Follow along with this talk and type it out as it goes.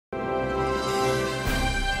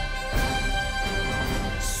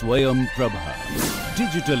Swayam Prabha.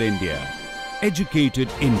 Digital India. Educated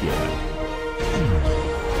India.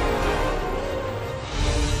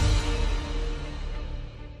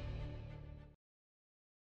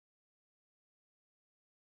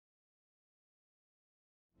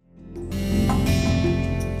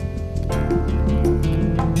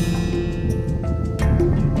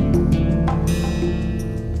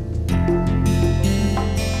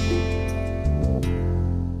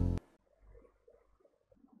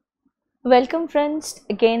 Welcome friends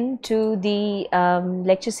again to the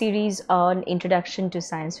lecture series on Introduction to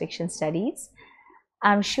Science Fiction Studies.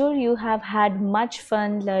 I'm sure you have had much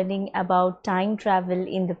fun learning about time travel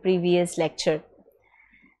in the previous lecture.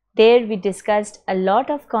 There we discussed a lot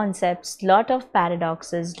of concepts, lot of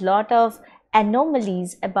paradoxes, lot of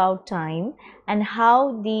anomalies about time and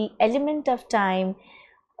how the element of time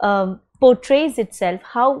portrays itself,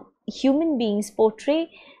 how human beings portray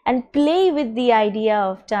and play with the idea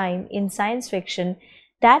of time in science fiction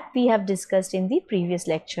that we have discussed in the previous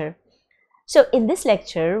lecture. So in this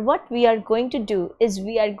lecture, what we are going to do is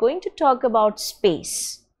we are going to talk about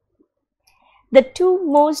space. The two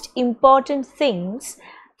most important things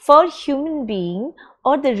for human being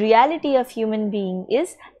or the reality of human being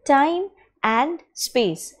is time and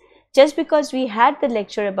space. Just because we had the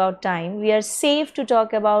lecture about time, we are safe to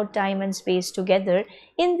talk about time and space together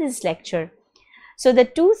in this lecture. So the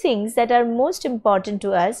two things that are most important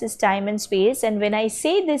to us is time and space, and when I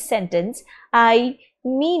say this sentence, I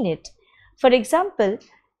mean it. For example,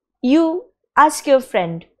 you ask your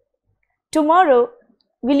friend, tomorrow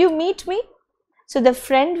will you meet me? So the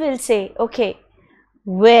friend will say, okay,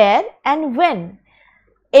 where and when?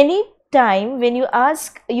 Any time when you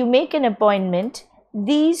ask, you make an appointment,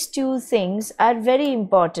 these two things are very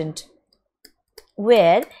important.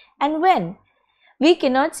 Where and when? We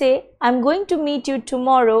cannot say, I'm going to meet you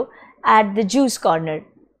tomorrow at the juice corner.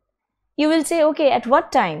 You will say, okay, at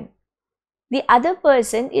what time? The other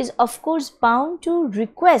person is of course bound to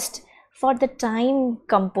request for the time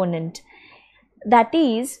component. That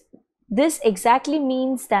is, this exactly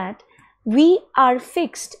means that we are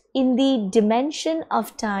fixed in the dimension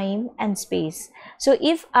of time and space. So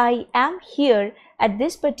if I am here at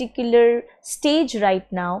this particular stage right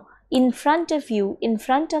now, in front of you, in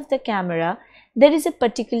front of the camera, there is a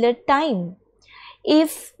particular time.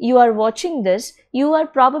 If you are watching this, you are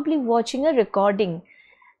probably watching a recording,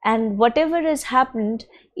 and whatever has happened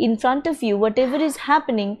in front of you, whatever is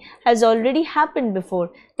happening has already happened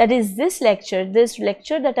before. That is, this lecture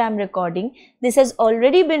that I am recording, this has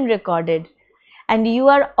already been recorded, and you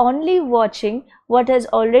are only watching what has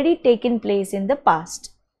already taken place in the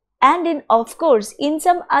past. And of course, in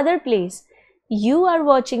some other place, you are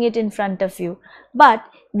watching it in front of you, but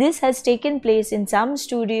this has taken place in some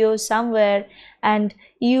studio somewhere, and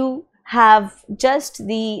you have just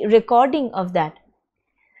the recording of that.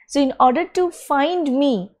 So in order to find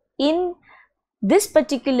me in this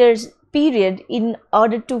particular period, in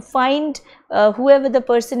order to find whoever the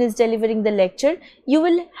person is delivering the lecture, you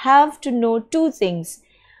will have to know two things.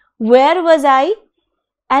 Where was I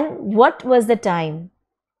and what was the time?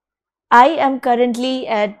 I am currently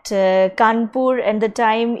at Kanpur and the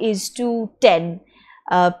time is 2:10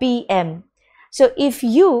 p.m. So if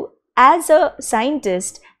you as a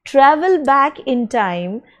scientist travel back in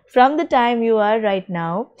time from the time you are right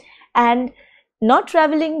now, and not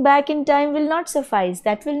traveling back in time will not suffice,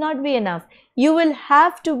 that will not be enough. You will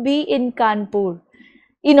have to be in Kanpur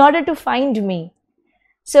in order to find me.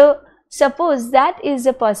 So suppose that is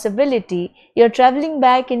a possibility, you're traveling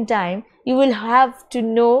back in time, you will have to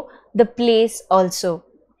know the place also.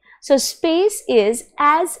 So space is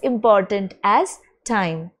as important as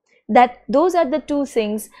time. Those are the two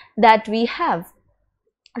things that we have,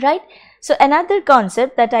 right? So another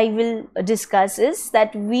concept that I will discuss is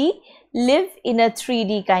that we live in a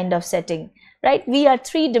 3D kind of setting, right? We are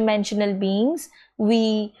three-dimensional beings.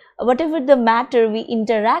 Whatever the matter we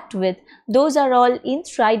interact with, those are all in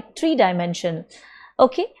three-dimensional.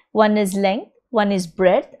 Okay, one is length, one is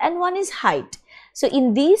breadth, and one is height. So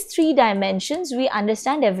in these three dimensions, we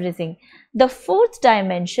understand everything. The fourth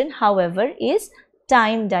dimension, however, is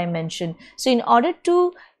time dimension. So in order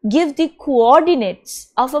to give the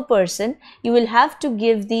coordinates of a person, you will have to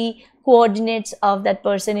give the coordinates of that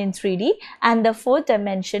person in 3D, and the fourth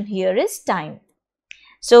dimension here is time.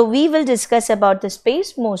 So we will discuss about the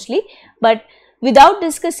space mostly, but without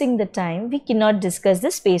discussing the time, we cannot discuss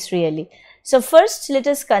the space really. So first, let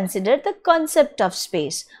us consider the concept of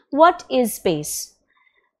space. What is space?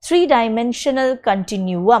 Three-dimensional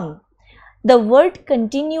continuum. The word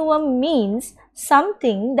continuum means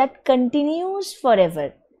something that continues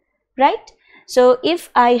forever, right? So if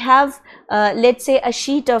I have let's say a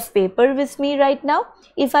sheet of paper with me right now,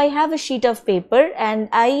 if I have a sheet of paper and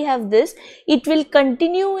I have this, it will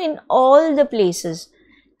continue in all the places,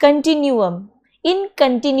 continuum, in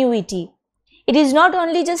continuity. It is not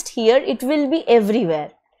only just here, it will be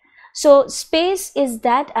everywhere. So space is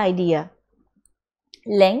that idea,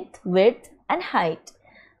 length, width and height,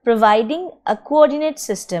 providing a coordinate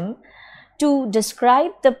system to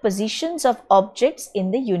describe the positions of objects in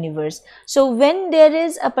the universe. So when there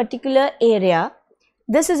is a particular area,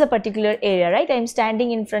 this is a particular area, right? I am standing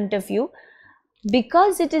in front of you.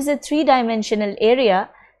 Because it is a three-dimensional area,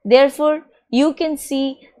 therefore you can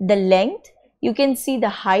see the length, you can see the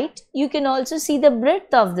height, you can also see the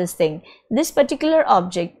breadth of this thing. This particular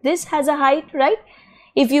object, this has a height, right?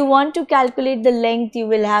 If you want to calculate the length, you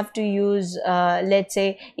will have to use, let's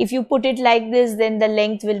say, if you put it like this, then the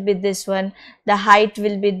length will be this one, the height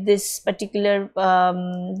will be this particular,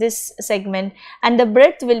 this segment, and the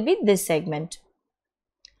breadth will be this segment.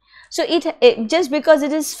 So it just because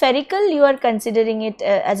it is spherical, you are considering it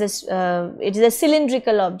as a, it is a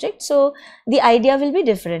cylindrical object, so the idea will be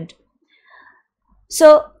different.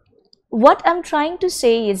 So what I'm trying to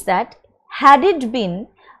say is that had it been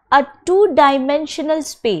a two-dimensional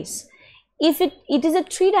space, if it is a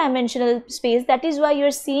three-dimensional space, that is why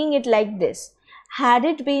you're seeing it like this. Had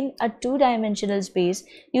it been a two-dimensional space,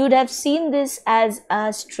 you would have seen this as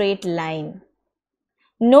a straight line.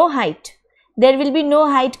 No height. There will be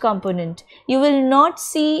no height component. You will not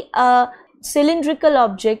see a cylindrical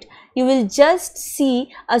object. You will just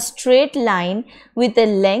see a straight line with a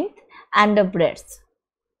length and a breadth.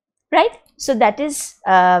 Right? So that is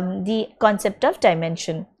the concept of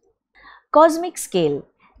dimension. Cosmic scale.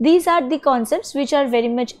 These are the concepts which are very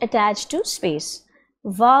much attached to space.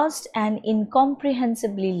 Vast and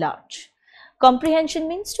incomprehensibly large. Comprehension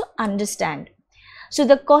means to understand. So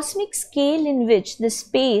the cosmic scale in which the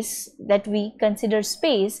space that we consider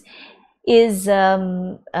space is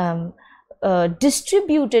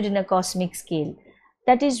distributed in a cosmic scale.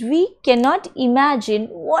 That is, we cannot imagine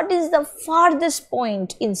what is the farthest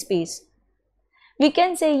point in space. We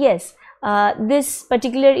can say yes, this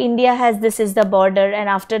particular India has, this is the border, and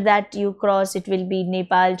after that you cross, it will be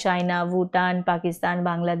Nepal, China, Bhutan, Pakistan,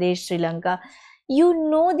 Bangladesh, Sri Lanka. You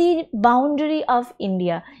know the boundary of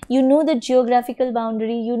India, you know the geographical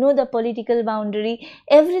boundary, you know the political boundary,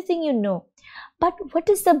 everything you know. But what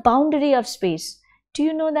is the boundary of space? Do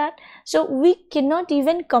you know that? So we cannot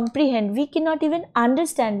even comprehend, we cannot even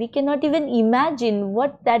understand, we cannot even imagine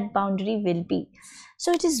what that boundary will be.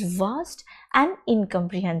 So it is vast and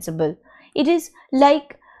incomprehensible. It is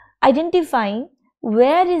like identifying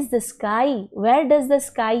where is the sky, where does the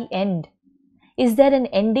sky end? Is there an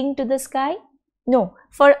ending to the sky? No,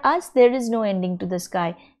 for us there is no ending to the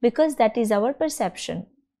sky because that is our perception.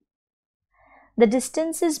 The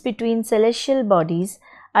distances between celestial bodies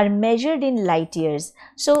are measured in light years.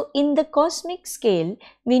 So in the cosmic scale,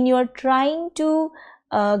 when you are trying to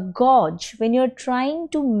gauge, when you are trying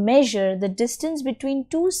to measure the distance between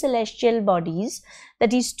two celestial bodies,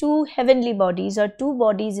 that is two heavenly bodies or two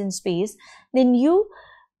bodies in space, then you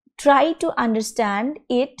try to understand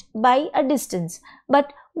it by a distance.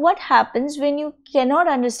 But what happens when you cannot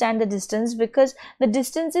understand the distance, because the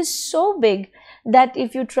distance is so big that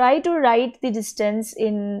if you try to write the distance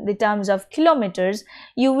in the terms of kilometers,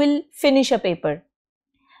 you will finish a paper.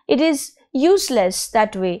 It is useless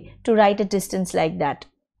that way to write a distance like that.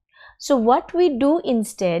 So what we do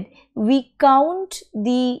instead, we count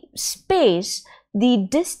the space, the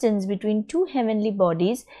distance between two heavenly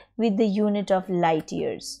bodies with the unit of light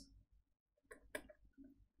years.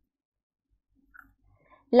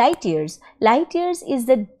 Light years. Light years is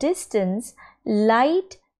the distance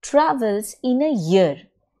light travels in a year.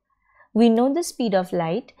 We know the speed of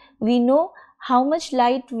light. We know how much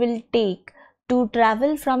light will take to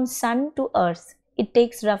travel from sun to earth. It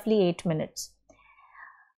takes roughly 8 minutes.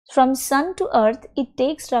 From sun to earth, it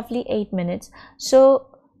takes roughly 8 minutes. So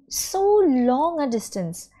long a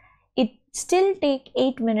distance. It still takes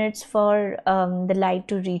 8 minutes for the light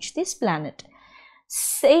to reach this planet.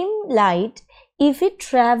 Same light, if it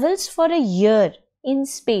travels for a year in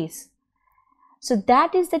space, so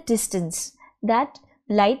that is the distance that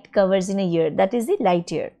light covers in a year, that is the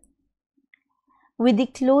light year. With the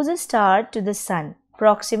closest star to the sun,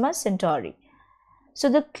 Proxima Centauri. So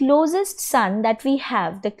the closest sun that we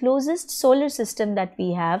have, the closest solar system that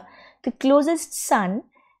we have, the closest sun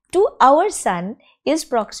to our sun is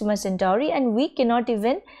Proxima Centauri, and we cannot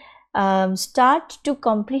even start to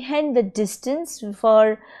comprehend the distance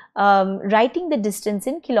for writing the distance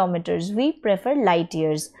in kilometers. We prefer light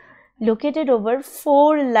years, located over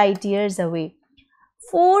 4 light years away.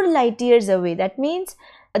 4 light years away. That means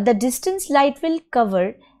the distance light will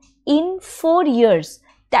cover in 4 years.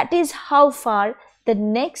 That is how far the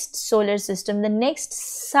next solar system, the next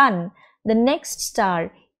sun, the next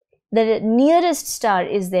star, the nearest star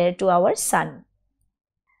is there to our sun.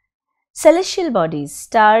 Celestial bodies,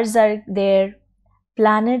 stars are there,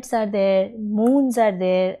 planets are there, moons are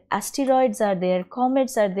there, asteroids are there,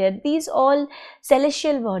 comets are there. These all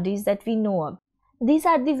celestial bodies that we know of. These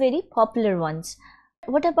are the very popular ones.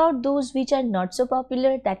 What about those which are not so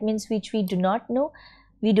popular? That means which we do not know.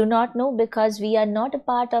 We do not know because we are not a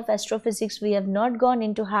part of astrophysics. We have not gone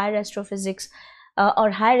into higher astrophysics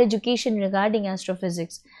or higher education regarding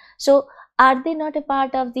astrophysics. So are they not a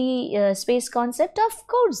part of the space concept? Of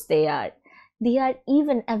course they are. They are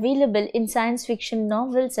even available in science fiction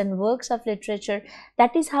novels and works of literature.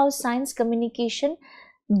 That is how science communication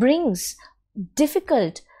brings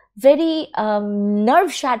difficult, very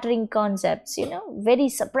nerve-shattering concepts, very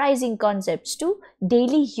surprising concepts to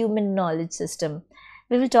daily human knowledge system.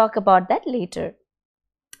 We will talk about that later.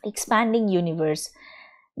 Expanding universe.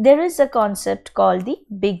 There is a concept called the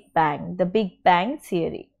Big Bang, the Big Bang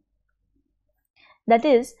theory. That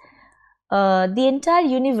is, the entire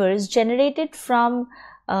universe generated from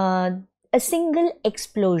a single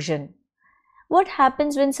explosion. What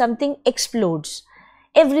happens when something explodes?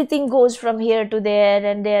 Everything goes from here to there,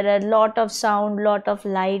 and there are a lot of sound, lot of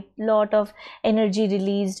light, lot of energy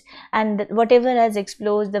released, and whatever has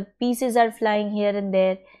exploded, the pieces are flying here and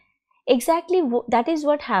there. Exactly, that is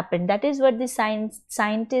what happened. That is what the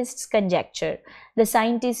scientists conjecture. The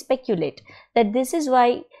scientists speculate that this is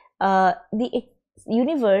why the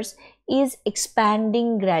universe is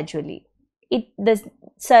expanding gradually. The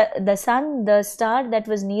sun, the star that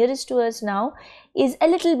was nearest to us now, is a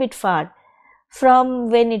little bit far from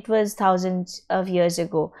when it was thousands of years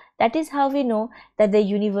ago. That is how we know that the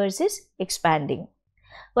universe is expanding.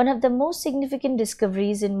 One of the most significant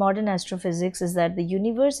discoveries in modern astrophysics is that the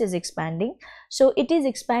universe is expanding. So it is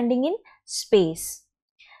expanding in space.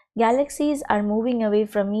 Galaxies are moving away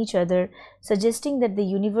from each other, suggesting that the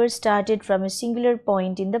universe started from a singular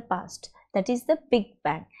point in the past. That is the Big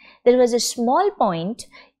Bang. There was a small point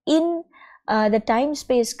in the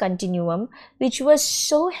time-space continuum which was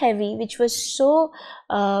so heavy, which was so,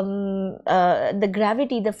 the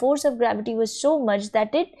gravity, the force of gravity was so much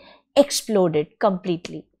that it exploded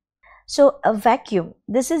completely. So a vacuum,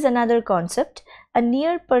 this is another concept. A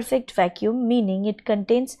near perfect vacuum, meaning it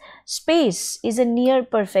contains space, is a near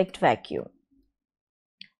perfect vacuum.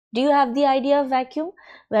 Do you have the idea of vacuum?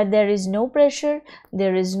 Where there is no pressure,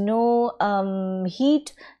 there is no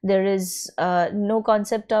heat, there is no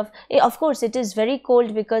concept of course it is very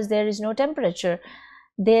cold because there is no temperature,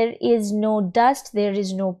 there is no dust, there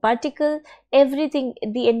is no particle, everything,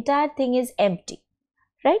 the entire thing is empty,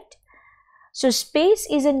 right? So space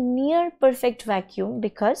is a near perfect vacuum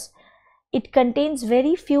because it contains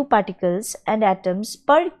very few particles and atoms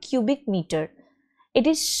per cubic meter. It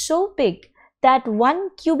is so big that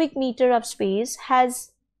 1 cubic meter of space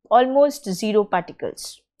has almost 0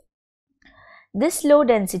 particles. This low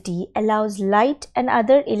density allows light and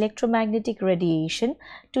other electromagnetic radiation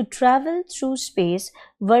to travel through space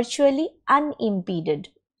virtually unimpeded.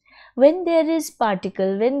 When there is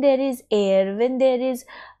particle, when there is air, when there is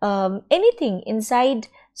anything inside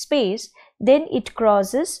space, then it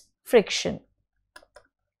causes friction.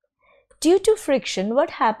 Due to friction,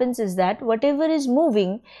 what happens is that whatever is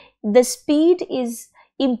moving, the speed is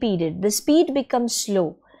impeded, the speed becomes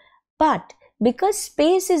slow. But because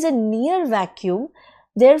space is a near vacuum,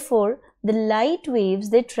 therefore the light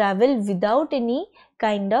waves, they travel without any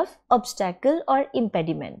kind of obstacle or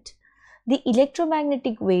impediment. The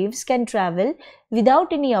electromagnetic waves can travel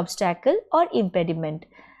without any obstacle or impediment.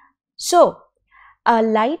 So a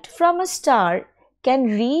light from a star can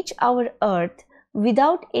reach our earth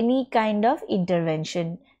without any kind of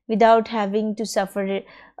intervention, without having to suffer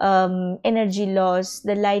energy loss,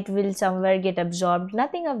 the light will somewhere get absorbed,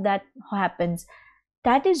 nothing of that happens.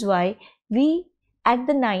 That is why we at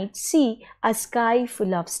the night see a sky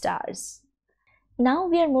full of stars. Now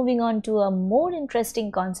we are moving on to a more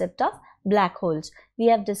interesting concept of black holes. We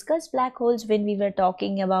have discussed black holes when we were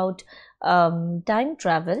talking about time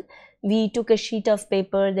travel. We took a sheet of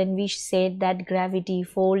paper, then we said that gravity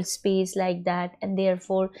folds space like that, and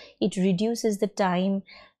therefore it reduces the time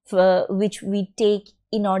which we take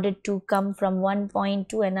in order to come from one point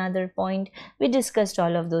to another point. We discussed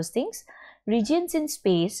all of those things. Regions in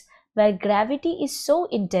space where gravity is so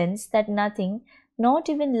intense that nothing, not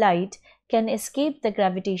even light, can escape the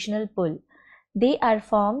gravitational pull. They are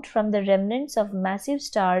formed from the remnants of massive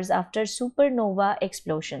stars after supernova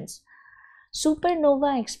explosions.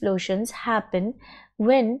 Supernova explosions happen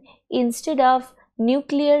when instead of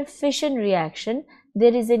nuclear fission reaction,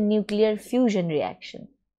 there is a nuclear fusion reaction.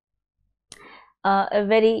 A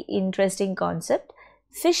very interesting concept.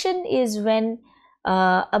 Fission is when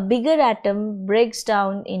a bigger atom breaks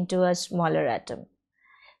down into a smaller atom.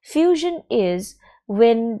 Fusion is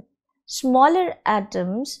when smaller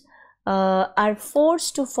atoms are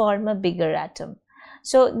forced to form a bigger atom.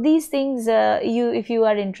 So these things, if you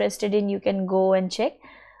are interested in, you can go and check.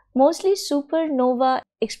 Mostly supernova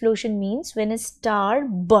explosion means when a star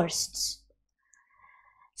bursts.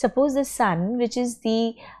 Suppose the sun, which is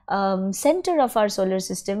the center of our solar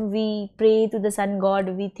system, we pray to the sun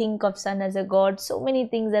god, we think of sun as a god, so many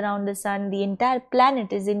things around the sun, the entire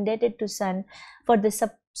planet is indebted to sun for the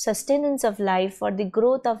sustenance of life, for the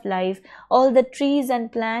growth of life. All the trees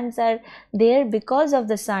and plants are there because of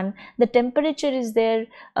the sun. The temperature is there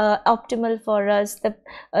optimal for us. The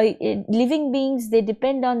living beings, they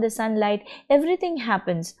depend on the sunlight. Everything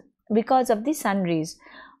happens because of the sun rays.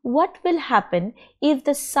 What will happen if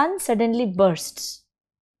the sun suddenly bursts?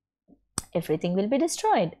 Everything will be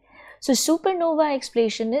destroyed. So supernova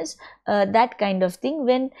explosion is that kind of thing,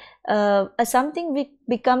 when something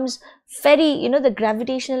becomes very, the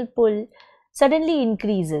gravitational pull suddenly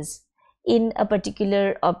increases in a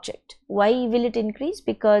particular object. Why will it increase?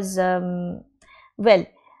 Because, if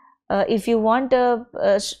you want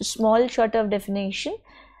a small short of definition,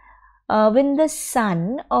 when the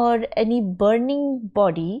sun or any burning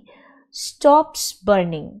body stops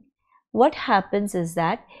burning, what happens is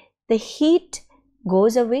that the heat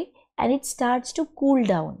goes away and it starts to cool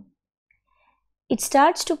down. It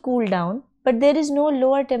starts to cool down, but there is no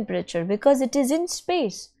lower temperature because it is in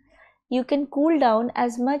space. You can cool down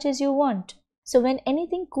as much as you want. So when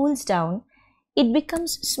anything cools down, it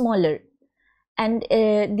becomes smaller. And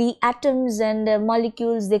the atoms and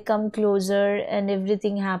molecules, they come closer and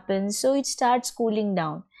everything happens. So it starts cooling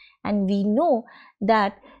down. And we know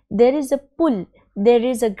that there is a pull, there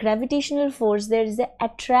is a gravitational force, there is an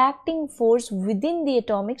attracting force within the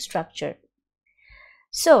atomic structure.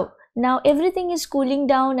 So now everything is cooling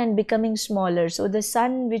down and becoming smaller. So the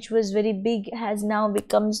sun, which was very big, has now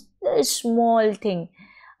becomes a small thing,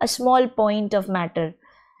 a small point of matter.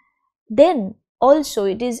 Then also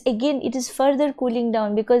it is further cooling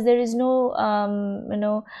down because there is no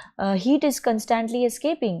heat is constantly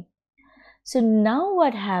escaping. So now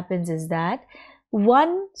what happens is that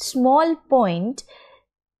one small point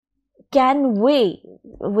can weigh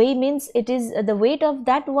means it is the weight of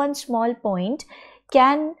that one small point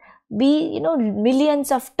can be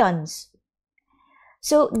millions of tons.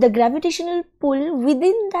 So the gravitational pull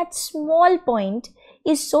within that small point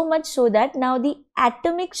is so much so that now the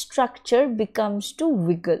atomic structure becomes to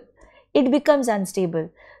wiggle. It becomes unstable.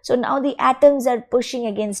 So now the atoms are pushing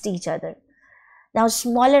against each other. Now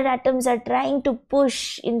smaller atoms are trying to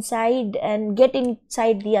push inside and get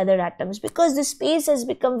inside the other atoms because the space has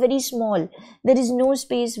become very small. There is no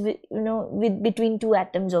space between two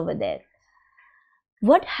atoms over there.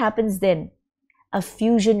 What happens then? A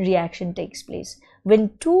fusion reaction takes place.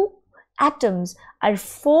 When two atoms are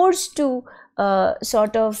forced to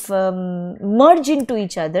merge into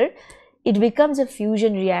each other, it becomes a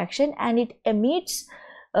fusion reaction and it emits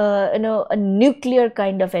a nuclear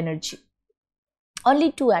kind of energy.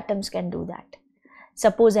 Only two atoms can do that.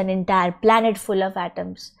 Suppose an entire planet full of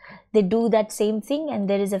atoms, they do that same thing and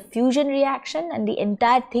there is a fusion reaction and the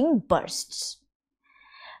entire thing bursts.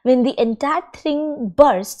 When the entire thing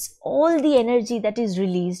bursts, all the energy that is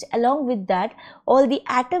released, along with that, all the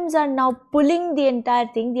atoms are now pulling the entire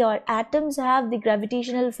thing. The atoms have the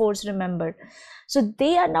gravitational force, remember. So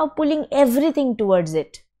they are now pulling everything towards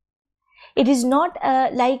it. It is not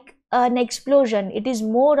like an explosion. It is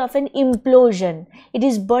more of an implosion. It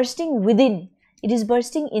is bursting within. It is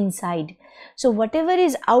bursting inside. So whatever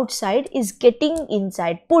is outside is getting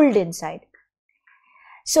inside, pulled inside.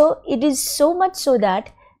 So it is so much so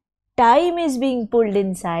that time is being pulled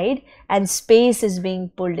inside and space is being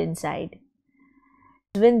pulled inside.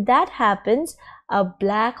 When that happens, a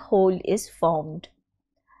black hole is formed,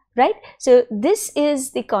 right? So this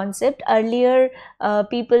is the concept. Earlier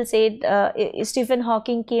people said Stephen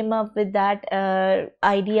Hawking came up with that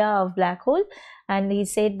idea of black hole, and he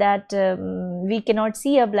said that we cannot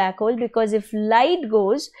see a black hole because if light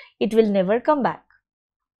goes, it will never come back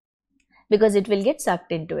because it will get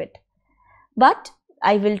sucked into it. But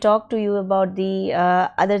I will talk to you about the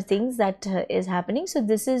other things that is happening. So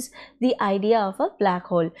this is the idea of a black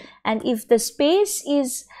hole, and if the space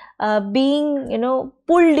is being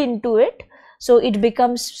pulled into it, so it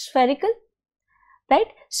becomes spherical, right?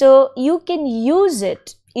 So you can use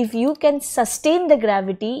it If you can sustain the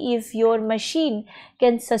gravity, if your machine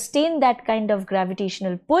can sustain that kind of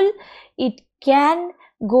gravitational pull, it can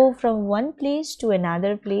go from one place to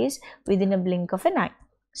another place within a blink of an eye.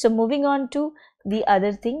 So moving on to the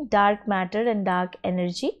other thing, dark matter and dark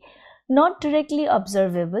energy. Not directly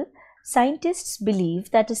observable, scientists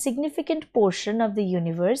believe that a significant portion of the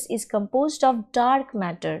universe is composed of dark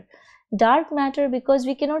matter. Dark matter because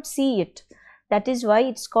we cannot see it. That is why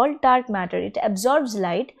it's called dark matter. It absorbs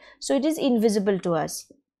light, so it is invisible to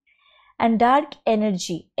us. And dark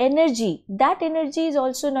energy. That energy is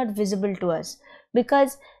also not visible to us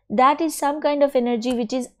because that is some kind of energy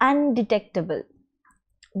which is undetectable.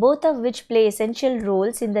 Both of which play essential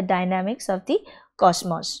roles in the dynamics of the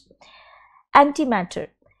cosmos. Antimatter.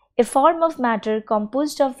 A form of matter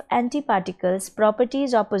composed of antiparticles,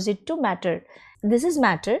 properties opposite to matter. This is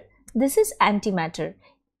matter, this is antimatter.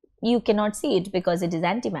 You cannot see it because it is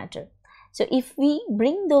antimatter. So if we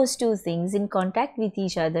bring those two things in contact with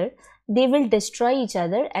each other, they will destroy each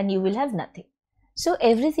other and you will have nothing. So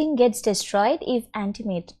everything gets destroyed if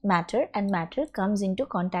antimatter and matter comes into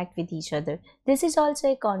contact with each other. This is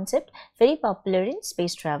also a concept very popular in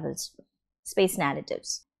space travels, space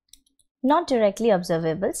narratives. Not directly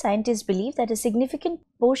observable, scientists believe that a significant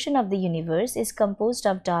portion of the universe is composed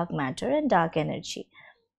of dark matter and dark energy,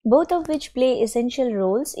 both of which play essential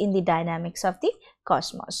roles in the dynamics of the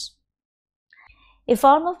cosmos. A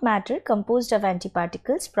form of matter composed of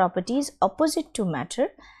antiparticles, properties opposite to matter.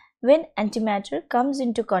 When antimatter comes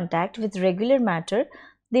into contact with regular matter,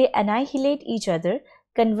 they annihilate each other,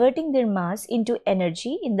 converting their mass into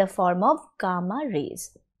energy in the form of gamma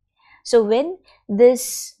rays. So when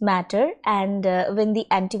this matter and when the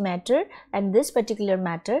antimatter and this particular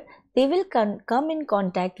matter, they will come in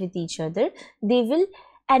contact with each other, they will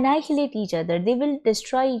annihilate each other, they will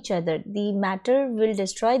destroy each other. The matter will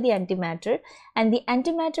destroy the antimatter and the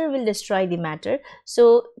antimatter will destroy the matter.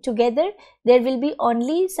 So together there will be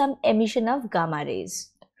only some emission of gamma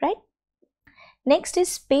rays, right? Next is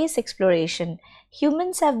space exploration.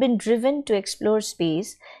 Humans have been driven to explore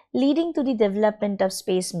space, leading to the development of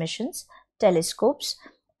space missions, telescopes,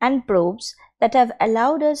 and probes that have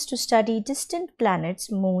allowed us to study distant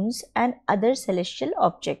planets, moons, and other celestial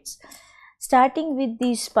objects. Starting with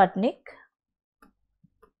the Sputnik,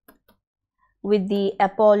 with the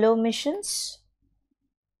Apollo missions.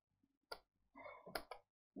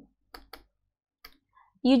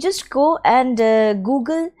 You just go and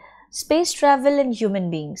Google space travel and human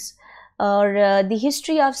beings, or the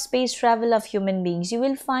history of space travel of human beings. You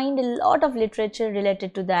will find a lot of literature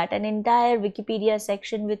related to that, an entire Wikipedia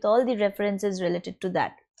section with all the references related to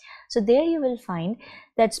that. So there you will find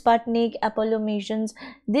that Sputnik, Apollo missions,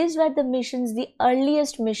 these were the missions, the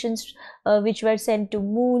earliest missions which were sent to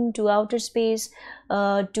moon, to outer space,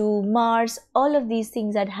 to Mars. All of these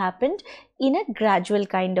things had happened in a gradual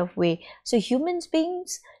kind of way. So human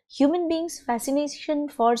beings' fascination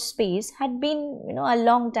for space had been, a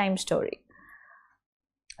long time story.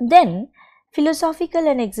 Then philosophical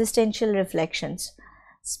and existential reflections.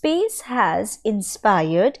 Space has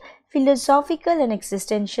inspired philosophical and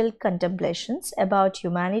existential contemplations about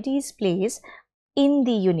humanity's place in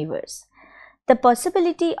the universe, the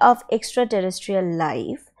possibility of extraterrestrial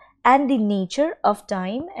life, and the nature of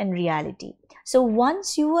time and reality. So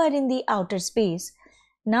once you are in the outer space,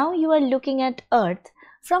 now you are looking at Earth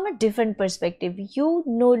from a different perspective. You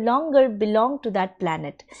no longer belong to that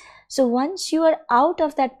planet. So once you are out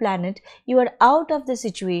of that planet, you are out of the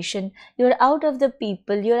situation, you are out of the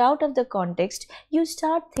people, you are out of the context, you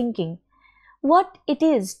start thinking what it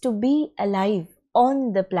is to be alive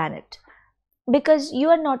on the planet. Because you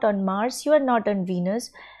are not on Mars, you are not on Venus,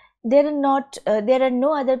 there are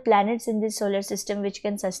no other planets in this solar system which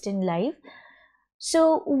can sustain life.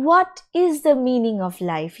 So what is the meaning of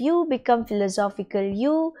life? You become philosophical,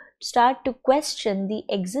 you start to question the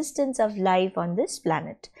existence of life on this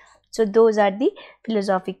planet. So those are the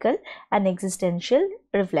philosophical and existential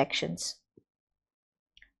reflections.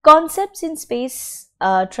 Concepts in space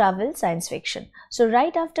travel science fiction. So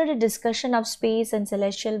right after a discussion of space and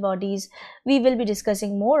celestial bodies, we will be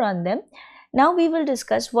discussing more on them. Now we will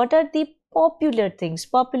discuss what are the popular things,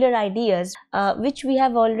 popular ideas which we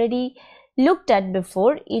have already looked at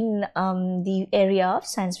before in the area of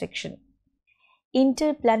science fiction.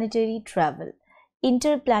 Interplanetary travel.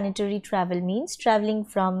 Interplanetary travel means traveling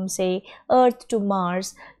from, say, Earth to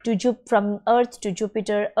Mars, from Earth to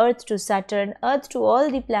Jupiter, Earth to Saturn, Earth to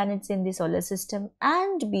all the planets in the solar system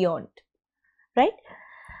and beyond, right?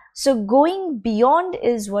 So going beyond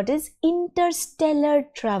is what is interstellar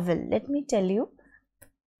travel. Let me tell you,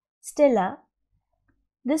 stella,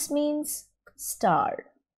 this means star.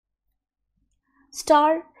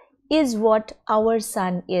 Star is what our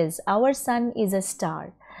sun is. Our sun is a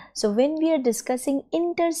star. So when we are discussing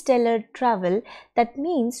interstellar travel, that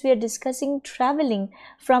means we are discussing traveling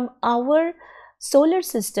from our solar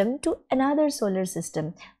system to another solar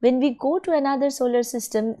system. When we go to another solar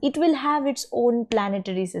system, it will have its own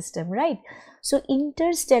planetary system, right? So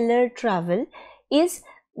interstellar travel is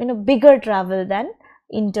bigger travel than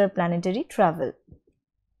interplanetary travel.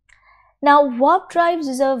 Now, warp drives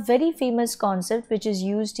is a very famous concept which is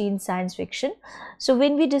used in science fiction. So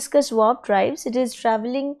when we discuss warp drives, it is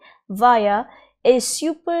traveling via a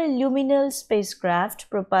superluminal spacecraft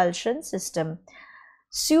propulsion system.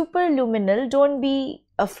 Superluminal, don't be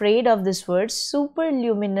afraid of this word.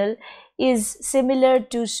 Superluminal is similar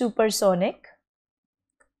to supersonic.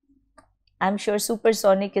 I'm sure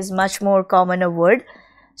supersonic is much more common a word.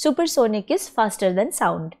 Supersonic is faster than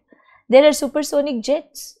sound. There are supersonic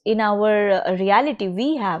jets in our reality.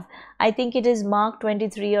 We have, I think it is Mark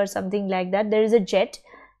 23 or something like that. There is a jet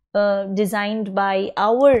designed by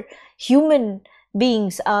our human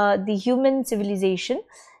beings, the human civilization.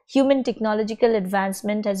 Human technological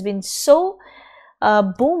advancement has been so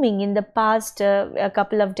booming in the past a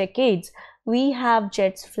couple of decades. We have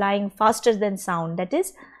jets flying faster than sound. That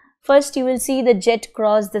is, first you will see the jet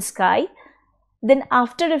cross the sky, then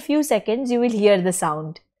after a few seconds you will hear the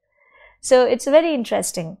sound. So it's very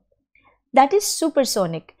interesting. That is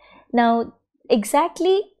supersonic. Now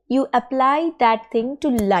exactly you apply that thing to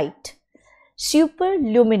light.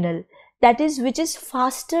 Superluminal, that is which is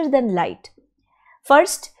faster than light.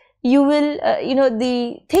 First you will,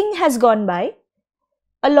 the thing has gone by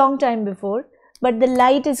a long time before, but the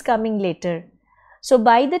light is coming later. So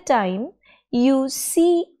by the time you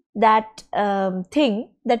see that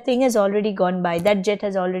thing, that thing has already gone by, that jet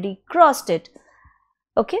has already crossed it.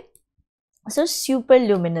 Okay, so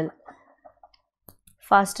superluminal,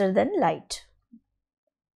 faster than light.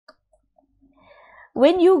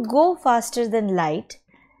 When you go faster than light,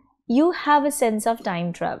 you have a sense of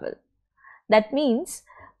time travel. That means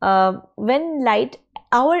when light,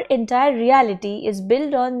 our entire reality is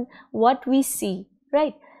built on what we see,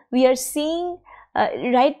 right? We are seeing,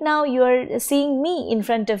 right now you are seeing me in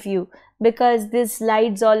front of you because this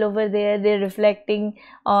lights all over there, they're reflecting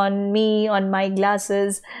on me, on my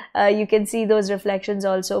glasses. You can see those reflections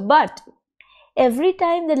also. But every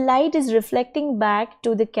time the light is reflecting back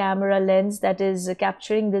to the camera lens that is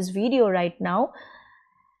capturing this video right now,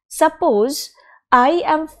 suppose I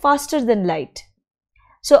am faster than light.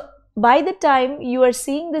 So by the time you are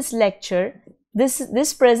seeing this lecture,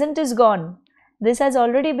 this present is gone. This has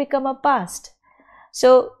already become a past.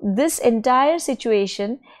 So this entire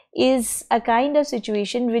situation is a kind of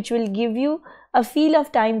situation which will give you a feel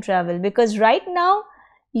of time travel, because right now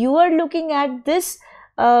you are looking at this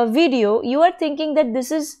video, you are thinking that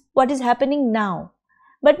this is what is happening now.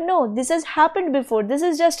 But no, this has happened before. This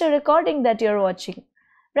is just a recording that you're watching,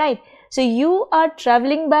 right? So you are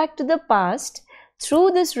traveling back to the past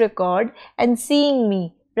through this record and seeing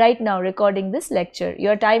me right now recording this lecture.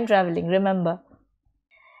 You're time traveling, remember.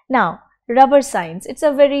 Now, rubber science, it's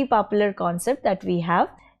a very popular concept that we have.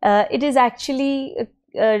 It is actually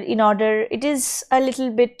it is a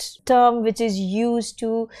little bit term which is used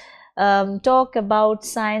to talk about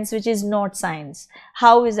science which is not science.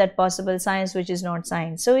 How is that possible, science which is not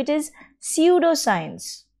science? So it is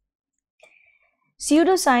pseudoscience.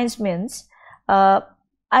 Pseudoscience means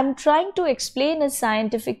I'm trying to explain a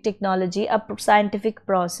scientific technology, a scientific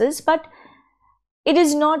process, but it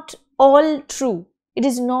is not all true. It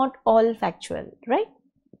is not all factual, right?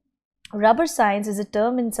 Rubber science is a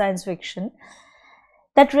term in science fiction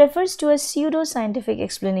that refers to a pseudo-scientific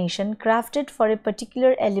explanation crafted for a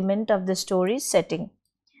particular element of the story's setting.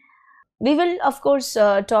 We will of course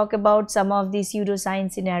talk about some of these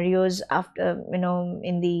pseudoscience scenarios after,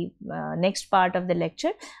 in the next part of the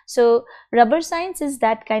lecture. So rubber science is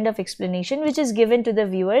that kind of explanation which is given to the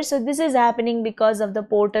viewer. So this is happening because of the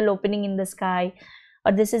portal opening in the sky,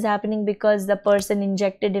 or this is happening because the person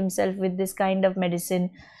injected himself with this kind of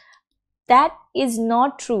medicine. That is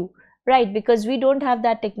not true, right? Because we don't have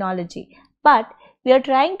that technology, but we are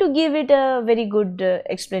trying to give it a very good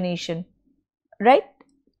explanation, right?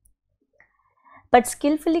 But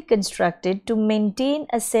skillfully constructed to maintain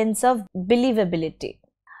a sense of believability.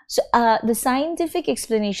 So the scientific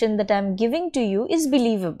explanation that I'm giving to you is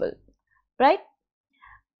believable, right?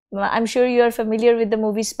 I'm sure you are familiar with the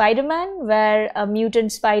movie Spider-Man, where a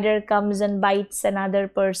mutant spider comes and bites another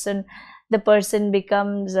person. The person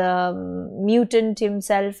becomes mutant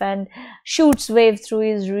himself and shoots wave through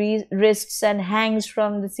his wrists and hangs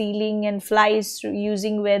from the ceiling and flies through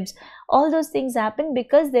using webs. All those things happen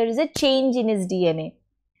because there is a change in his DNA.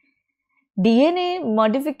 DNA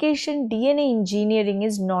modification, DNA engineering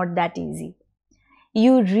is not that easy.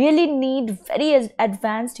 You really need very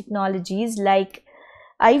advanced technologies like,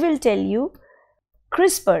 I will tell you,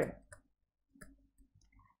 CRISPR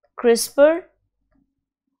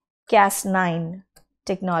Cas9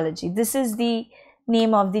 technology. This is the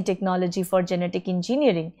name of the technology for genetic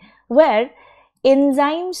engineering, where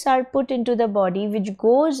enzymes are put into the body which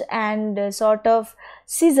goes and sort of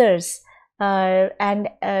scissors and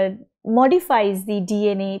modifies the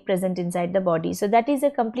DNA present inside the body. So that is a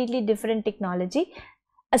completely different technology.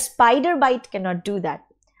 A spider bite cannot do that.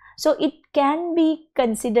 So it can be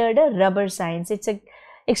considered a rubber science. It's an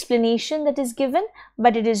explanation that is given,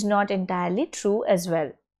 but it is not entirely true as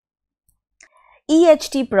well.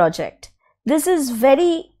 EHT project. This is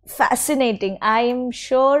very fascinating. I am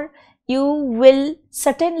sure you will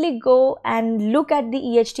certainly go and look at the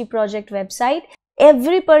EHT project website.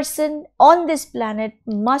 Every person on this planet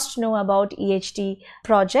must know about EHT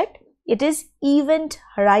project. It is Event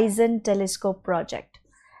Horizon Telescope project.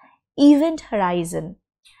 Event Horizon.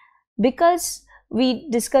 Because we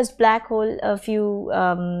discussed black hole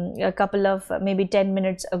a couple of maybe 10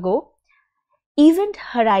 minutes ago. Event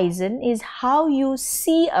horizon is how you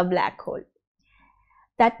see a black hole.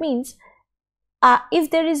 That means if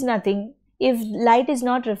there is nothing, if light is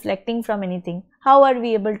not reflecting from anything, how are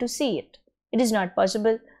we able to see it? It is not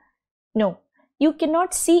possible. No, you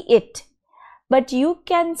cannot see it, but you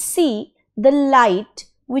can see the light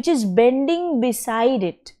which is bending beside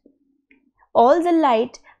it. All the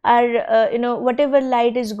light are, whatever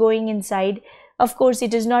light is going inside, of course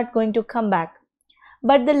it is not going to come back.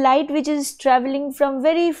 But the light which is traveling from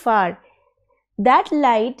very far, that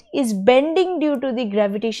light is bending due to the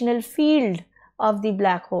gravitational field of the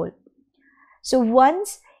black hole. So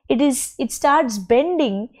once it starts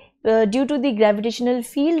bending due to the gravitational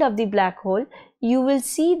field of the black hole, you will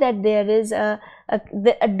see that there is a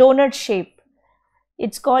donut shape.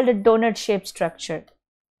 It's called a donut shape structure.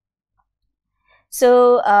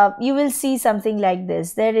 So you will see something like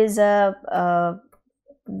this. There is a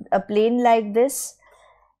plane like this,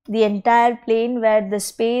 the entire plane where the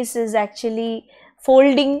space is actually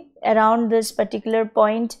folding around this particular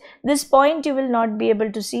point. This point you will not be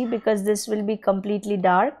able to see because this will be completely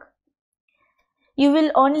dark. You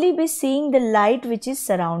will only be seeing the light which is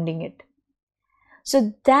surrounding it.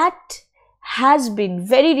 So that has been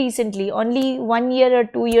very recently, only 1 year or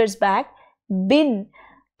 2 years back, been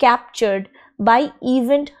captured by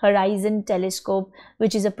Event Horizon Telescope,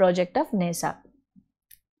 which is a project of NASA.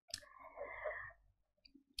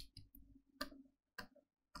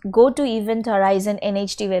 Go to Event Horizon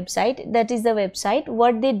NHT website. That is the website.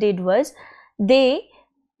 What they did was they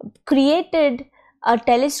created a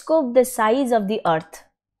telescope the size of the Earth.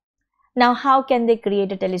 Now, how can they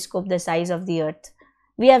create a telescope the size of the Earth?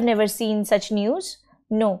 We have never seen such news.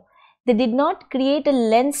 No, they did not create a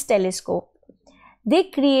lens telescope. They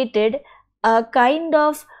created a kind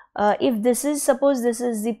of, suppose this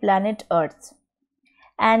is the planet Earth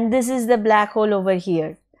and this is the black hole over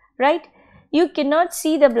here, right? You cannot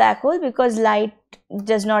see the black hole because light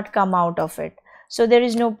does not come out of it. So there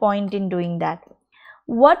is no point in doing that.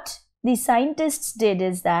 What the scientists did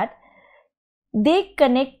is that they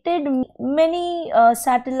connected many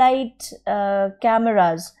satellite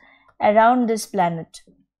cameras around this planet.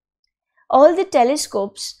 All the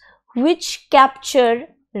telescopes which capture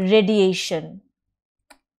radiation.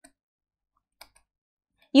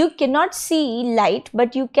 You cannot see light,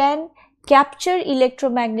 but you can capture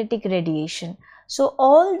electromagnetic radiation. So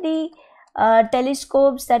all the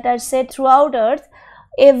telescopes that are set throughout Earth,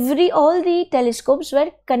 all the telescopes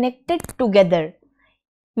were connected together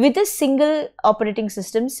with a single operating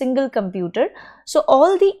system, single computer. So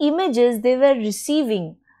all the images they were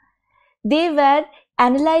receiving, they were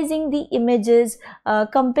analyzing the images,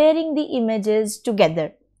 comparing the images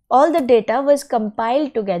together. All the data was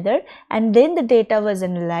compiled together and then the data was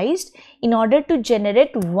analyzed in order to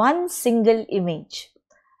generate one single image.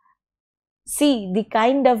 See the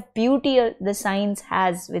kind of beauty the science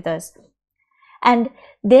has with us. And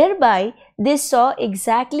thereby they saw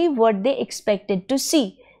exactly what they expected to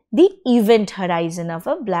see, the event horizon of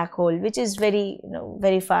a black hole, which is very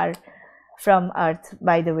far from Earth,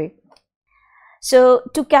 by the way. So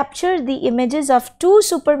to capture the images of two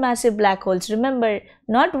supermassive black holes, remember,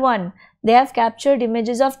 not one, they have captured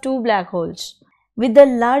images of two black holes with the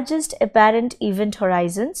largest apparent event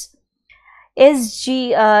horizons.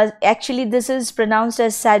 Actually this is pronounced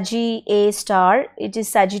as Saggi A star. It is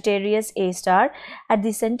Sagittarius A star at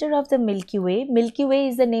the center of the Milky Way. Milky Way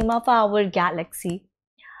is the name of our galaxy.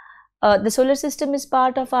 The solar system is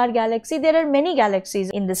part of our galaxy. There are many galaxies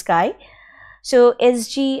in the sky. So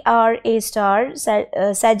SGR star,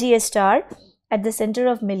 Sagittarius star at the center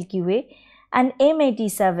of Milky Way, and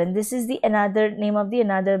M87, this is the another name of the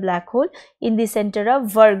another black hole in the center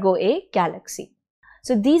of Virgo A galaxy.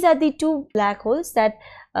 So these are the two black holes that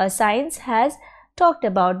science has talked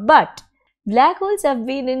about, but black holes have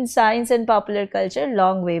been in science and popular culture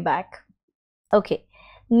long way back. Okay,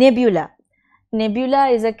 nebula. Nebula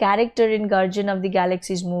is a character in Guardian of the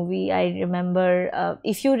Galaxies movie. I remember,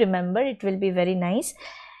 if you remember, it will be very nice.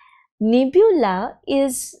 Nebula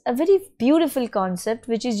is a very beautiful concept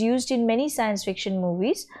which is used in many science fiction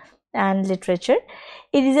movies and literature.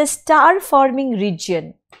 It is a star forming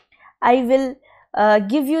region. I will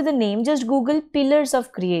give you the name, just Google Pillars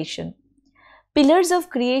of Creation. Pillars of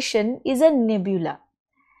Creation is a nebula.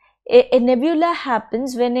 A nebula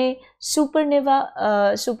happens when a supernova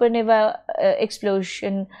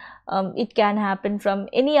explosion. It can happen from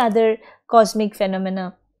any other cosmic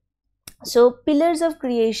phenomena. So pillars of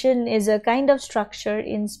creation is a kind of structure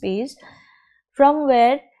in space from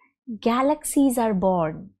where galaxies are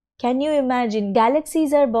born. Can you imagine?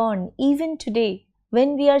 Galaxies are born even today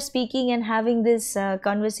when we are speaking and having this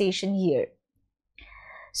conversation here.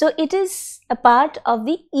 So it is a part of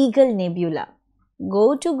the Eagle Nebula.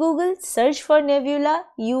 Go to Google, search for nebula,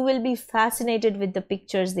 you will be fascinated with the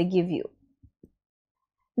pictures they give you.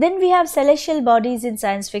 Then we have celestial bodies in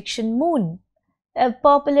science fiction. Moon, a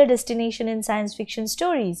popular destination in science fiction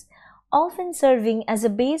stories, often serving as a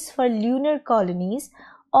base for lunar colonies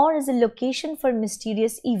or as a location for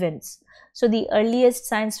mysterious events. So the earliest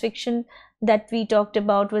science fiction that we talked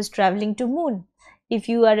about was traveling to moon. If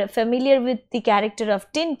you are familiar with the character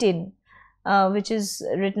of Tintin, which is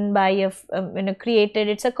written by a created,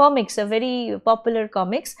 it's a comics, a very popular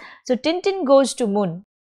comics. So Tintin goes to moon,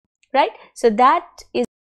 right? So that is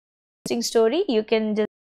an interesting story. You can just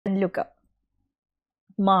look up.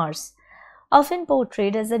 Mars, often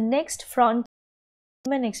portrayed as the next frontier of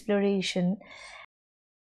human exploration,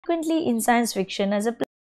 frequently in science fiction as a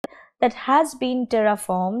planet that has been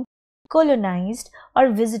terraformed, colonized, or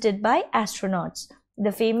visited by astronauts.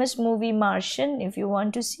 The famous movie Martian, if you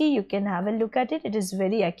want to see, you can have a look at it. It is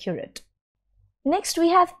very accurate. Next, we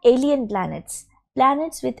have alien planets.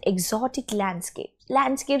 Planets with exotic landscapes.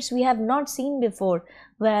 Landscapes we have not seen before,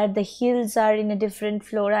 where the hills are in a different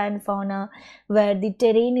flora and fauna, where the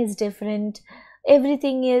terrain is different.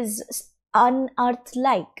 Everything is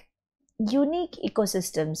un-Earth-like. Unique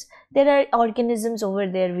ecosystems. There are organisms over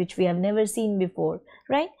there which we have never seen before,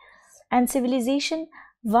 right? And civilization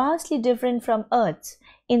vastly different from Earth's.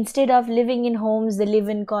 Instead of living in homes, they live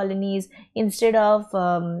in colonies. Instead of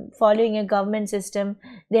following a government system,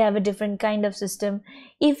 they have a different kind of system.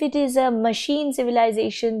 If it is a machine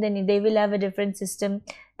civilization, then they will have a different system.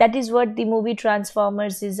 That is what the movie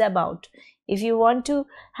Transformers is about. If you want to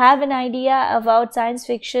have an idea about science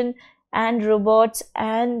fiction and robots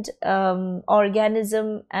and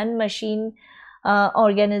organism and machine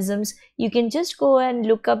organisms, you can just go and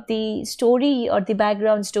look up the story or the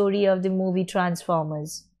background story of the movie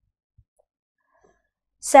Transformers.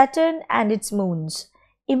 Saturn and its moons.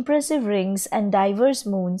 Impressive rings and diverse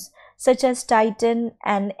moons such as Titan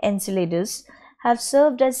and Enceladus have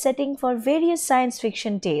served as setting for various science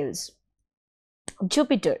fiction tales.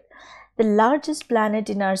 Jupiter, the largest planet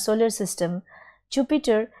in our solar system,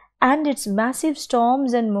 Jupiter and its massive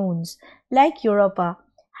storms and moons, like Europa,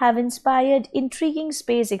 have inspired intriguing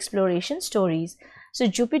space exploration stories. So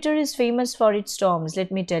Jupiter is famous for its storms,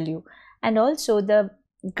 let me tell you. And also the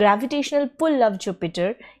gravitational pull of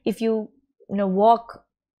Jupiter, if you walk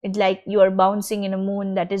it like you are bouncing in a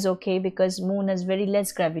moon, that is okay because moon has very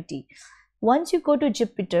less gravity. Once you go to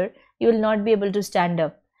Jupiter, you will not be able to stand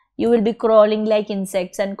up. You will be crawling like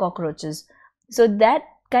insects and cockroaches. So that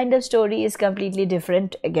kind of story is completely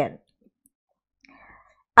different again.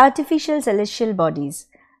 Artificial celestial bodies.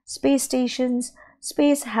 Space stations,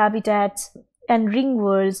 space habitats, and ring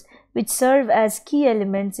worlds which serve as key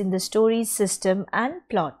elements in the story's system and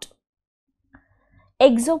plot.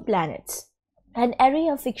 Exoplanets, an array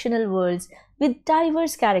of fictional worlds with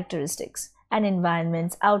diverse characteristics and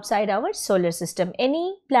environments outside our solar system.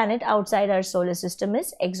 Any planet outside our solar system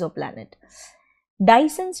is exoplanet.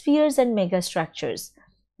 Dyson spheres and megastructures.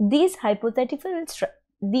 These hypothetical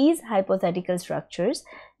structures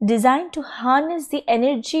designed to harness the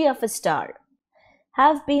energy of a star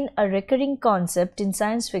have been a recurring concept in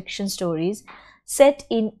science fiction stories set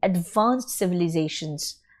in advanced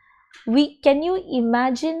civilizations. Can you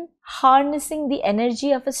imagine harnessing the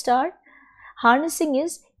energy of a star? Harnessing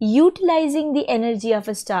is utilizing the energy of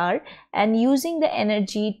a star and using the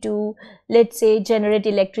energy to, let's say, generate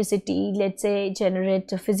electricity, let's say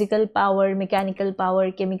generate physical power, mechanical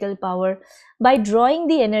power, chemical power by drawing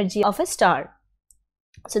the energy of a star.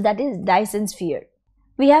 So that is Dyson sphere.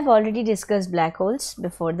 We have already discussed black holes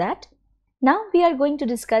before that. Now we are going to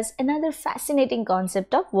discuss another fascinating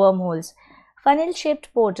concept of wormholes.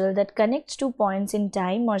 Funnel-shaped portal that connects two points in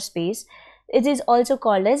time or space. It is also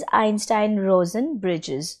called as Einstein-Rosen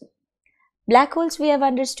bridges. Black holes, we have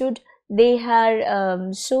understood, they are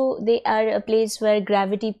a place where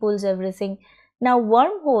gravity pulls everything. Now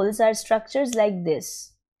wormholes are structures like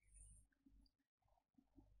this.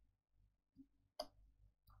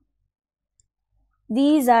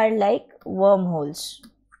 These are like wormholes.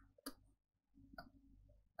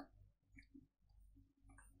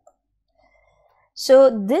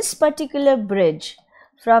 So this particular bridge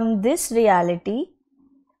from this reality,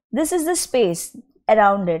 this is the space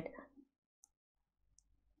around it,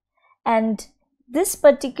 and this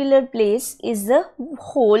particular place is the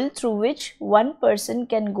hole through which one person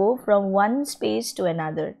can go from one space to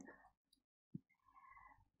another.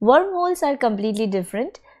 Wormholes are completely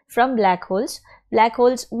different from black holes.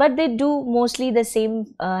 But they do mostly the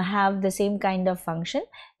same, have the same kind of function.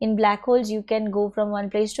 In black holes, you can go from one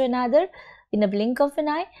place to another in a blink of an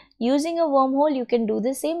eye. Using a wormhole, you can do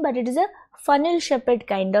the same, but it is a funnel-shaped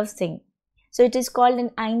kind of thing. So it is called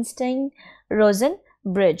an Einstein-Rosen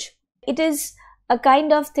bridge. It is a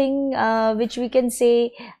kind of thing which we can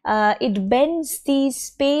say it bends the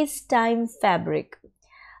space-time fabric.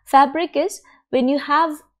 Fabric is when you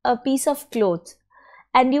have a piece of cloth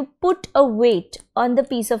and you put a weight on the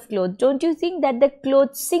piece of cloth. Don't you think that the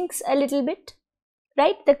cloth sinks a little bit?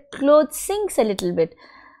 Right? The cloth sinks a little bit.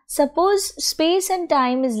 Suppose space and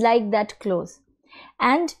time is like that cloth,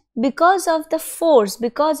 and because of the force,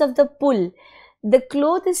 because of the pull, the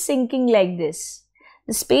cloth is sinking like this.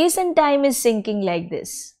 The space and time is sinking like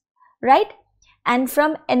this, right? And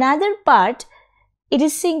from another part, it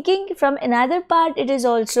is sinking. From another part, it is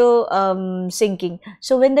also sinking.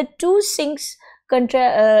 So when the two sinks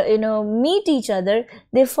meet each other,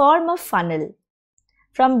 they form a funnel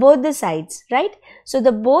from both the sides, right? So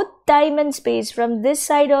the both time and space, from this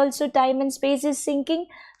side also time and space is sinking,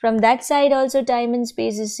 from that side also time and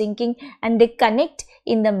space is sinking, and they connect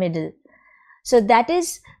in the middle. So that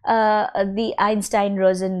is the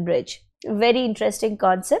Einstein-Rosen bridge. Very interesting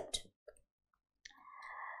concept.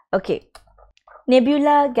 Okay.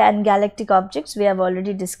 Nebula and galactic objects, we have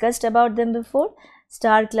already discussed about them before.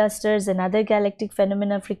 Star clusters and other galactic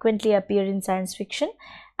phenomena frequently appear in science fiction,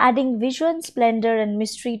 adding visual splendor and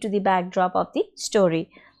mystery to the backdrop of the story.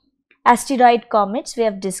 Asteroid comets, we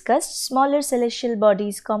have discussed, smaller celestial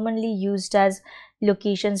bodies commonly used as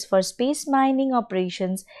locations for space mining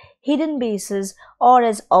operations, hidden bases, or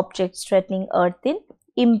as objects threatening Earth in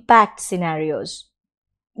impact scenarios.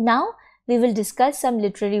 Now, we will discuss some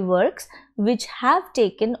literary works which have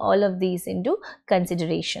taken all of these into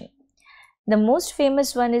consideration. The most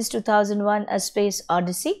famous one is 2001: A Space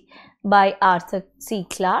Odyssey by Arthur C.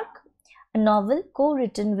 Clarke, a novel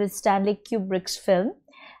co-written with Stanley Kubrick's film,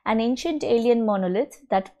 an ancient alien monolith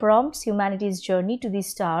that prompts humanity's journey to the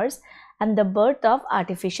stars and the birth of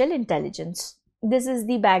artificial intelligence. This is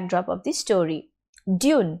the backdrop of the story.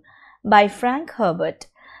 Dune by Frank Herbert,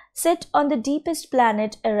 set on the deepest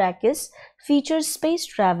planet Arrakis, features space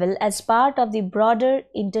travel as part of the broader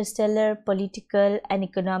interstellar political and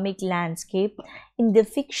economic landscape in the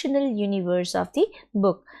fictional universe of the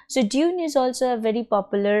book. So Dune is also a very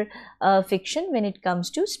popular fiction when it comes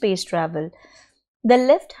to space travel. The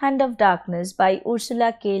Left Hand of Darkness by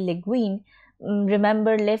Ursula K. Le Guin.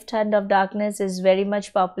 Remember, Left Hand of Darkness is very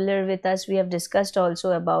much popular with us. We have discussed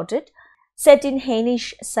also about it. Set in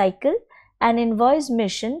Hainish cycle, an envoy's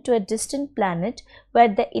mission to a distant planet where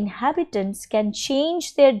the inhabitants can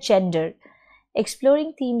change their gender,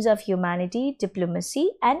 exploring themes of humanity, diplomacy,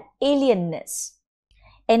 and alienness.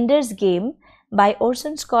 Ender's Game by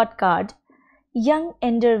Orson Scott Card. Young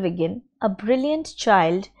Ender Wiggin, a brilliant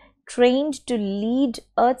child trained to lead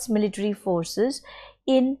Earth's military forces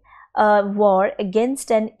in a war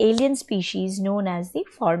against an alien species known as the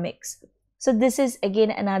Formics. So this is again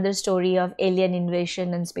another story of alien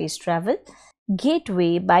invasion and space travel.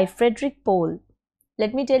 Gateway by Frederick Pohl.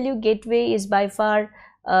 Let me tell you, Gateway is by far,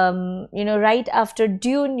 right after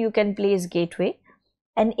Dune you can place Gateway.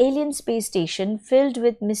 An alien space station filled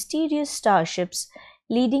with mysterious starships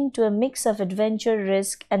leading to a mix of adventure,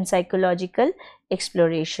 risk, and psychological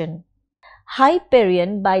exploration.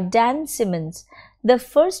 Hyperion by Dan Simmons, the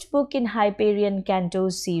first book in Hyperion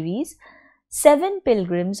Canto's series. 7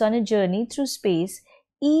 pilgrims on a journey through space,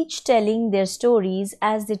 each telling their stories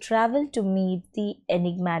as they travel to meet the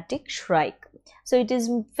enigmatic Shrike. So it is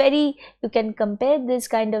very, you can compare this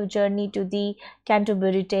kind of journey to the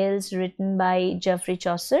Canterbury Tales written by Geoffrey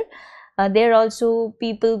Chaucer. There also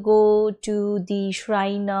people go to the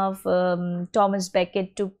shrine of Thomas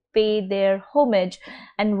Becket to pay their homage,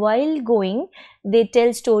 and while going they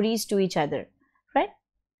tell stories to each other, right?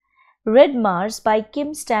 Red Mars by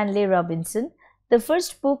Kim Stanley Robinson, the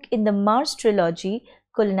first book in the Mars trilogy.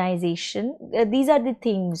 Colonization, these are the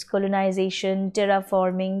themes: colonization,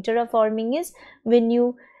 terraforming. Terraforming is when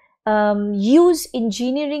you use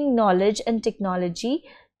engineering knowledge and technology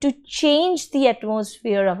to change the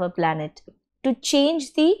atmosphere of a planet, to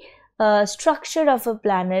change the structure of a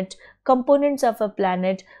planet, components of a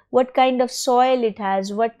planet, what kind of soil it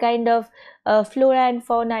has, what kind of flora and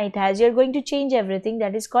fauna it has. You're going to change everything.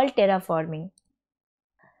 That is called terraforming.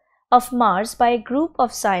 Of Mars by a group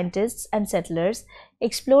of scientists and settlers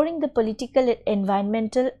exploring the political,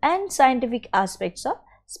 environmental and scientific aspects of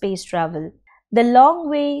space travel. The Long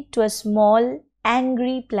Way to a Small,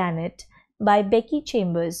 Angry Planet by Becky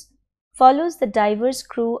Chambers follows the diverse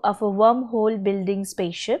crew of a wormhole building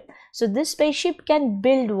spaceship. So this spaceship can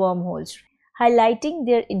build wormholes, highlighting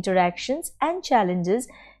their interactions and challenges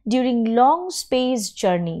during long space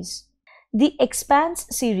journeys. The Expanse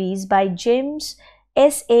series by James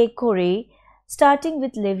S.A. Corey, starting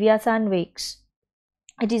with Leviathan Wakes.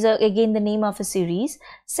 It is again the name of a series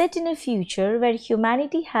set in a future where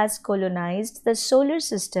humanity has colonized the solar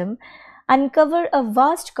system, uncover a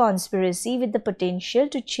vast conspiracy with the potential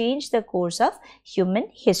to change the course of human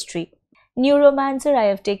history. Neuromancer, I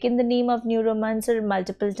have taken the name of Neuromancer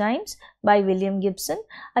multiple times, by William Gibson,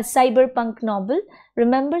 a cyberpunk novel.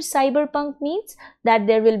 Remember, cyberpunk means that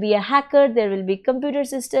there will be a hacker, there will be computer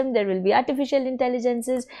system, there will be artificial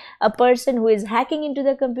intelligences, a person who is hacking into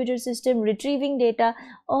the computer system, retrieving data.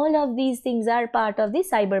 All of these things are part of the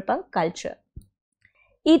cyberpunk culture.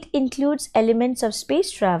 It includes elements of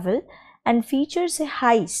space travel and features a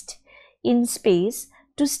heist in space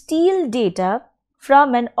to steal data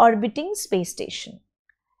from an orbiting space station.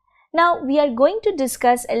 Now we are going to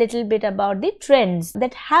discuss a little bit about the trends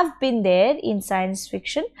that have been there in science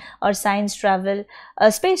fiction or science travel,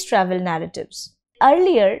 space travel narratives.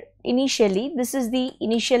 Earlier, initially, this is the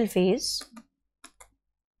initial phase.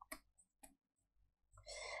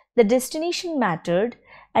 The destination mattered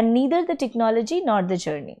and neither the technology nor the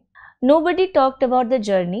journey. Nobody talked about the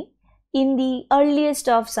journey. In the earliest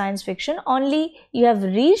of science fiction, only you have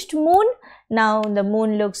reached moon. Now the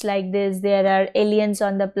moon looks like this, there are aliens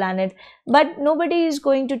on the planet, but nobody is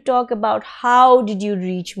going to talk about how did you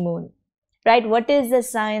reach moon, right? What is the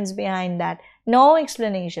science behind that? No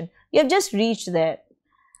explanation. You have just reached there.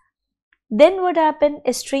 Then what happened?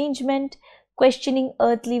 Estrangement, questioning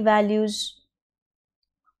earthly values,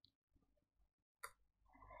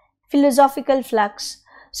 philosophical flux.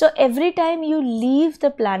 So every time you leave the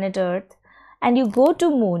planet Earth and you go to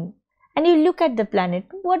moon and you look at the planet,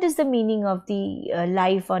 what is the meaning of the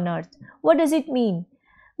life on Earth? What does it mean?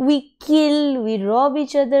 We kill, we rob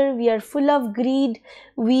each other, we are full of greed,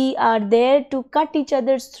 we are there to cut each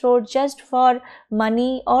other's throat just for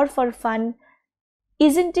money or for fun.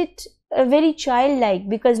 Isn't it very childlike?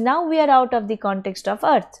 Because now we are out of the context of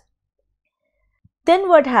Earth. Then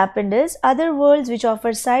what happened is other worlds which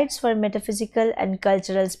offer sites for metaphysical and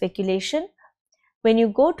cultural speculation. When you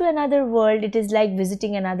go to another world, it is like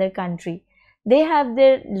visiting another country. They have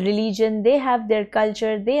their religion, they have their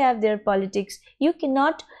culture, they have their politics. You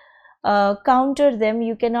cannot counter them,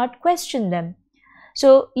 you cannot question them.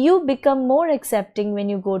 So you become more accepting when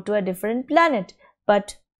you go to a different planet.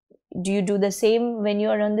 But do you do the same when you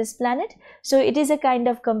are on this planet? So it is a kind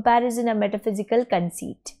of comparison, a metaphysical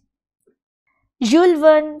conceit. Jules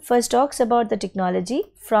Verne first talks about the technology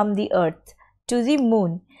from the Earth to the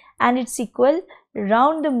moon and its sequel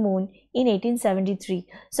Round the Moon in 1873.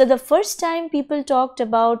 So the first time people talked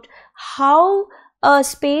about how a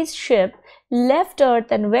spaceship left Earth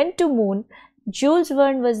and went to moon, Jules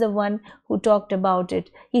Verne was the one who talked about it.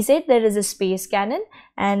 He said there is a space cannon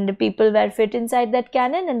and people were fit inside that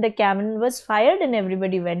cannon and the cannon was fired and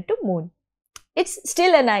everybody went to moon. It's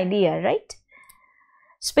still an idea, right?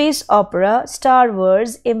 Space opera, Star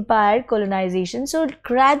Wars, empire, colonization. So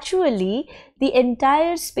gradually the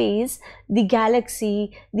entire space, the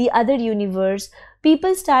galaxy, the other universe,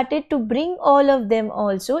 people started to bring all of them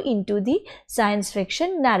also into the science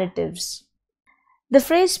fiction narratives. The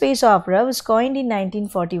phrase space opera was coined in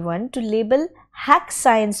 1941 to label hack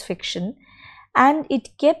science fiction, and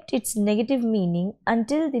it kept its negative meaning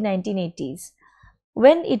until the 1980s.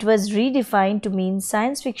 when it was redefined to mean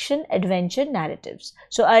science fiction adventure narratives.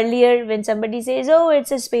 So earlier when somebody says, oh,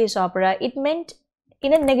 it's a space opera, it meant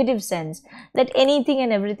in a negative sense that anything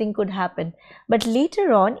and everything could happen. But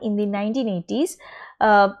later on in the 1980s,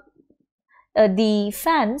 the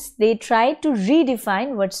fans, they tried to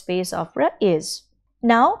redefine what space opera is.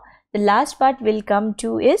 Now the last part we'll come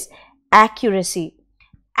to is accuracy.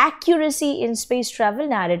 Accuracy in space travel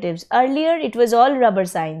narratives. Earlier it was all rubber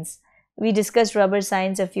science. We discussed rubber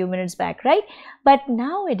science a few minutes back, right? But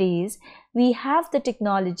nowadays we have the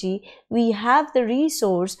technology, we have the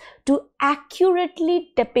resource to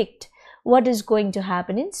accurately depict what is going to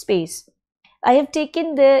happen in space. I have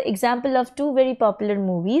taken the example of two very popular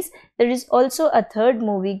movies. There is also a third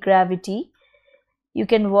movie, Gravity. You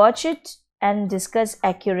can watch it and discuss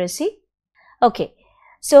accuracy. Okay,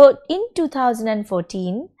 so in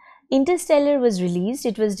 2014, Interstellar was released.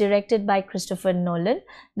 It was directed by Christopher Nolan.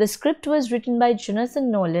 The script was written by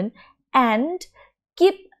Jonathan Nolan and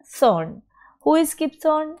Kip Thorne. Who is Kip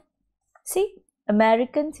Thorne? See,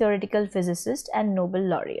 American theoretical physicist and Nobel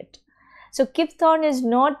laureate. So Kip Thorne is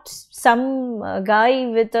not some guy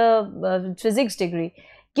with a physics degree.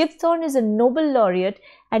 Kip Thorne is a Nobel laureate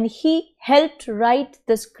and he helped write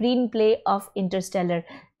the screenplay of Interstellar.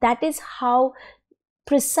 That is how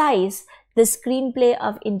precise the screenplay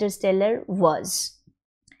of Interstellar was.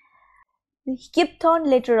 Kip Thorne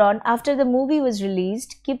later on, after the movie was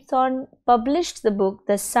released, Kip Thorne published the book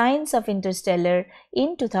The Science of Interstellar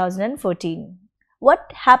in 2014.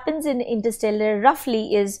 What happens in Interstellar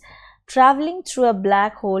roughly is traveling through a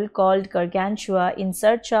black hole called Gargantua in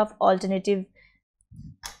search of alternative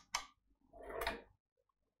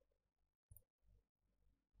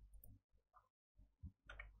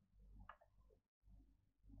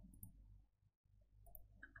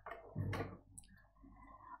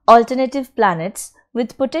planets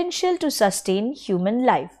with potential to sustain human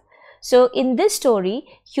life. So in this story,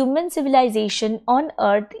 human civilization on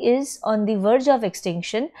Earth is on the verge of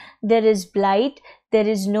extinction. There is blight, there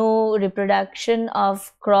is no reproduction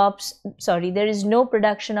of crops, there is no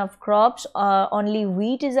production of crops, only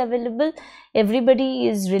wheat is available. Everybody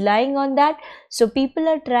is relying on that. So people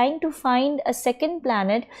are trying to find a second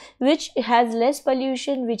planet which has less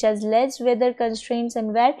pollution, which has less weather constraints,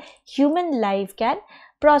 and where human life can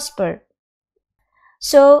prosper.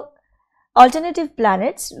 So alternative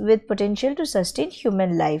planets with potential to sustain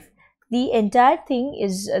human life. The entire thing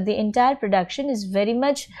is, the entire production is very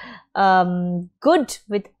much good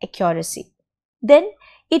with accuracy. Then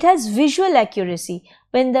it has visual accuracy.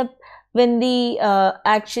 When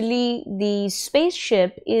actually the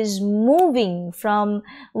spaceship is moving from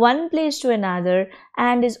one place to another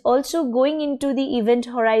and is also going into the event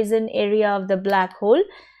horizon area of the black hole,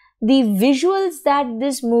 the visuals that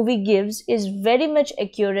this movie gives is very much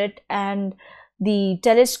accurate, and the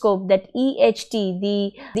telescope, that EHT,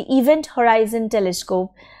 the Event Horizon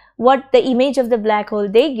Telescope, what the image of the black hole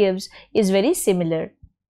they gives is very similar.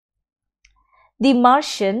 The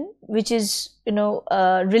Martian, which is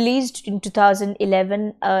released in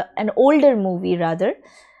 2011, an older movie rather,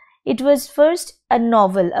 it was first a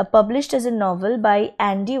novel, published as a novel by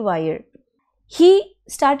Andy Weir. He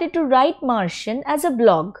started to write Martian as a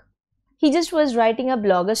blog. He just was writing a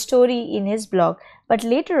blog, a story in his blog. But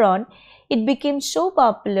later on, it became so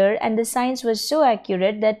popular and the science was so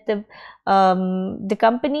accurate that the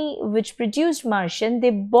company which produced Martian,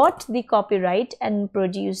 they bought the copyright and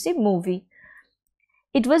produced a movie.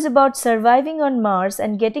 It was about surviving on Mars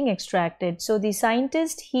and getting extracted. So the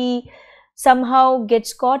scientist, he somehow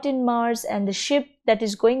gets caught in Mars, and the ship that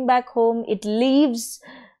is going back home, it leaves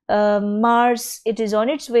Mars, it is on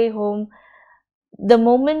its way home. The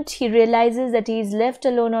moment he realizes that he is left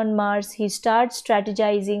alone on Mars, he starts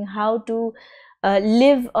strategizing how to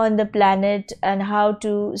live on the planet and how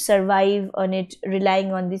to survive on it,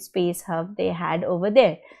 relying on the space hub they had over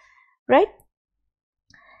there, right?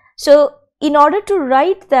 So in order to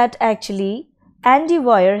write that, actually, Andy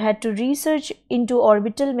Weir had to research into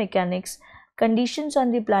orbital mechanics, conditions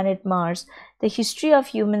on the planet Mars, the history of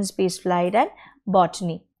human spaceflight, and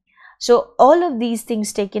botany. So all of these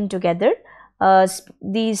things taken together,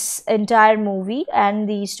 this entire movie and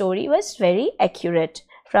the story was very accurate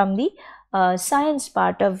from the science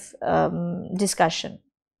part of discussion.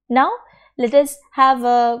 Now let us have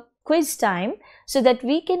a quiz time so that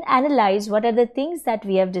we can analyze what are the things that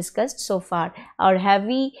we have discussed so far, or have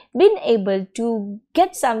we been able to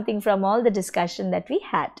get something from all the discussion that we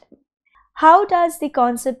had. How does the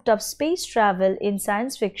concept of space travel in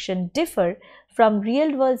science fiction differ from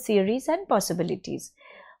real-world theories and possibilities?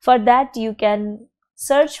 For that, you can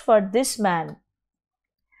search for this man,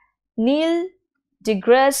 Neil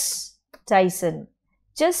deGrasse Tyson.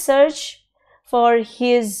 Just search for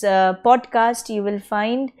his podcast. You will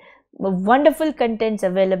find wonderful contents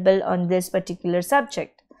available on this particular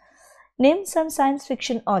subject. Name some science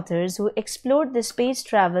fiction authors who explored the space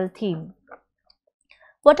travel theme.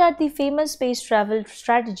 What are the famous space travel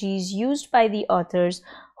strategies used by the authors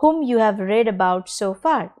whom you have read about so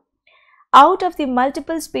far? Out of the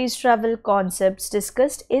multiple space travel concepts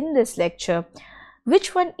discussed in this lecture,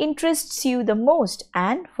 which one interests you the most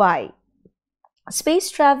and why?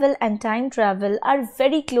 Space travel and time travel are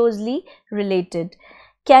very closely related.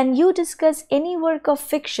 Can you discuss any work of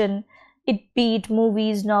fiction, it be it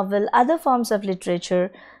movies, novel, other forms of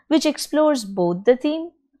literature, which explores both the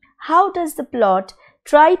theme? How does the plot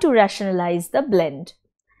try to rationalize the blend?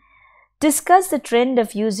 Discuss the trend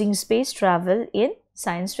of using space travel in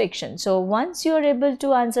science fiction. So once you are able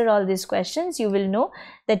to answer all these questions, you will know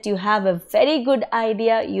that you have a very good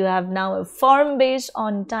idea. You have now a firm base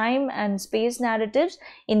on time and space narratives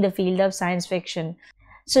in the field of science fiction.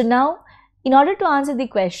 So now, in order to answer the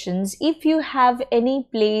questions, if you have any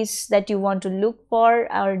place that you want to look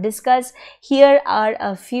for or discuss, here are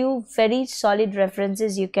a few very solid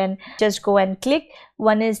references. You can just go and click.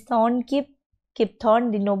 One is Kip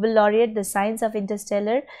Thorne, the Nobel laureate, The Science of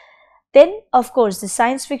Interstellar. Then, of course, the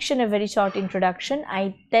science fiction, a very short introduction.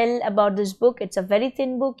 I tell about this book. It's a very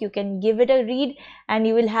thin book. You can give it a read and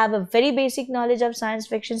you will have a very basic knowledge of science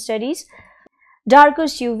fiction studies.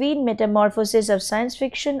 Darkus Uveen, Metamorphosis of Science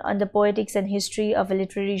Fiction, on the poetics and history of a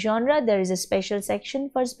literary genre. There is a special section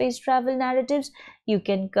for space travel narratives. You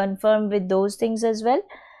can confirm with those things as well.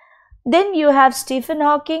 Then you have Stephen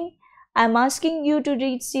Hawking. I'm asking you to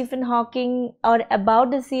read Stephen Hawking or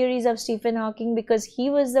about the theories of Stephen Hawking because he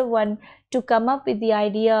was the one to come up with the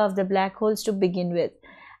idea of the black holes to begin with.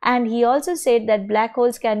 And he also said that black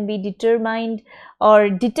holes can be determined or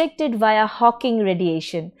detected via Hawking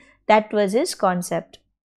radiation. That was his concept.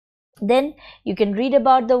 Then you can read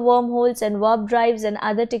about the wormholes and warp drives and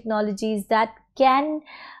other technologies that can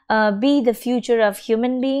be the future of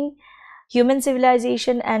human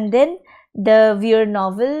civilization. And then the Weir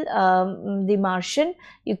novel, The Martian.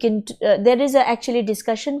 You can there is a actually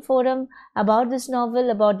discussion forum about this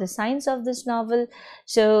novel, about the science of this novel.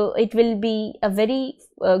 So it will be a very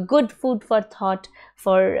good food for thought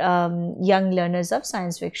for young learners of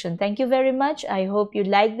science fiction. Thank you very much. I hope you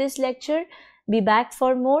like this lecture. Be back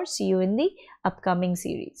for more. See you in the upcoming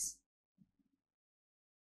series.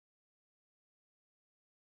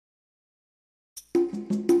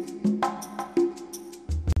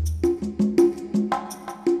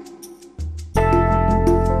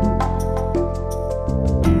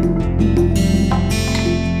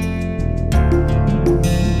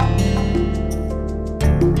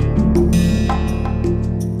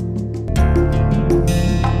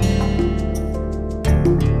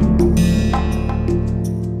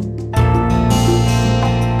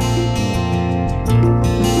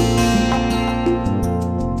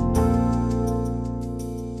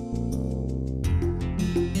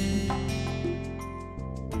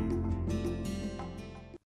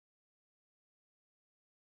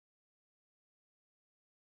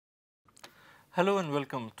 Hello and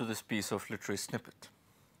welcome to this piece of literary snippet.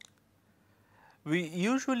 We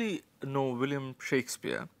usually know William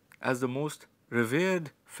Shakespeare as the most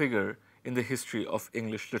revered figure in the history of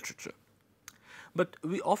English literature. But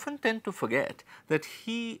we often tend to forget that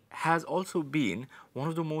he has also been one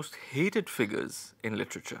of the most hated figures in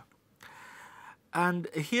literature. And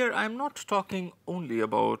here I am not talking only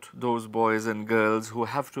about those boys and girls who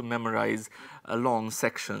have to memorize long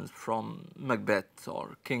sections from Macbeth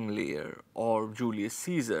or King Lear or Julius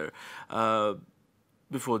Caesar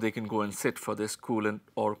before they can go and sit for their school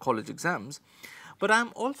or college exams. But I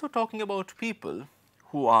am also talking about people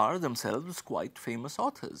who are themselves quite famous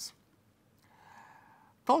authors.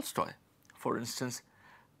 Tolstoy, for instance,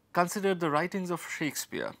 considered the writings of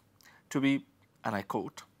Shakespeare to be, and I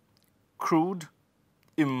quote, crude,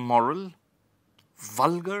 immoral,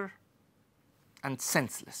 vulgar, and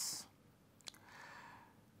senseless.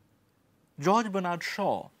 George Bernard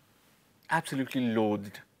Shaw absolutely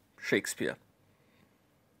loathed Shakespeare,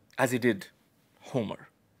 as he did Homer.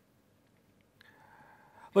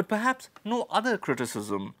 But perhaps no other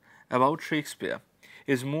criticism about Shakespeare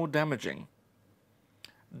is more damaging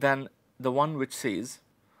than the one which says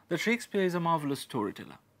that Shakespeare is a marvelous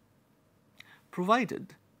storyteller,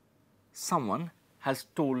 provided someone has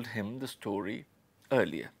told him the story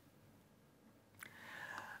earlier.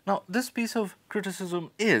 Now, this piece of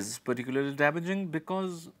criticism is particularly damaging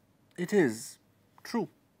because it is true.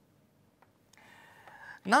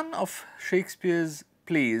 None of Shakespeare's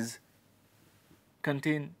plays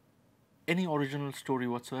contain any original story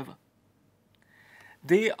whatsoever.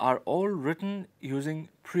 they are all written using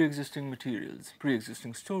pre-existing materials,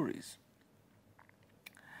 pre-existing stories.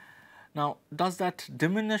 Now, does that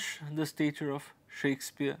diminish the stature of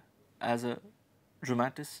Shakespeare as a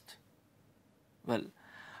dramatist? Well,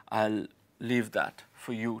 I'll leave that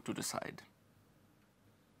for you to decide.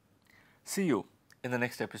 See you in the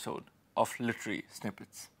next episode of Literary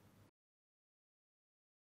Snippets.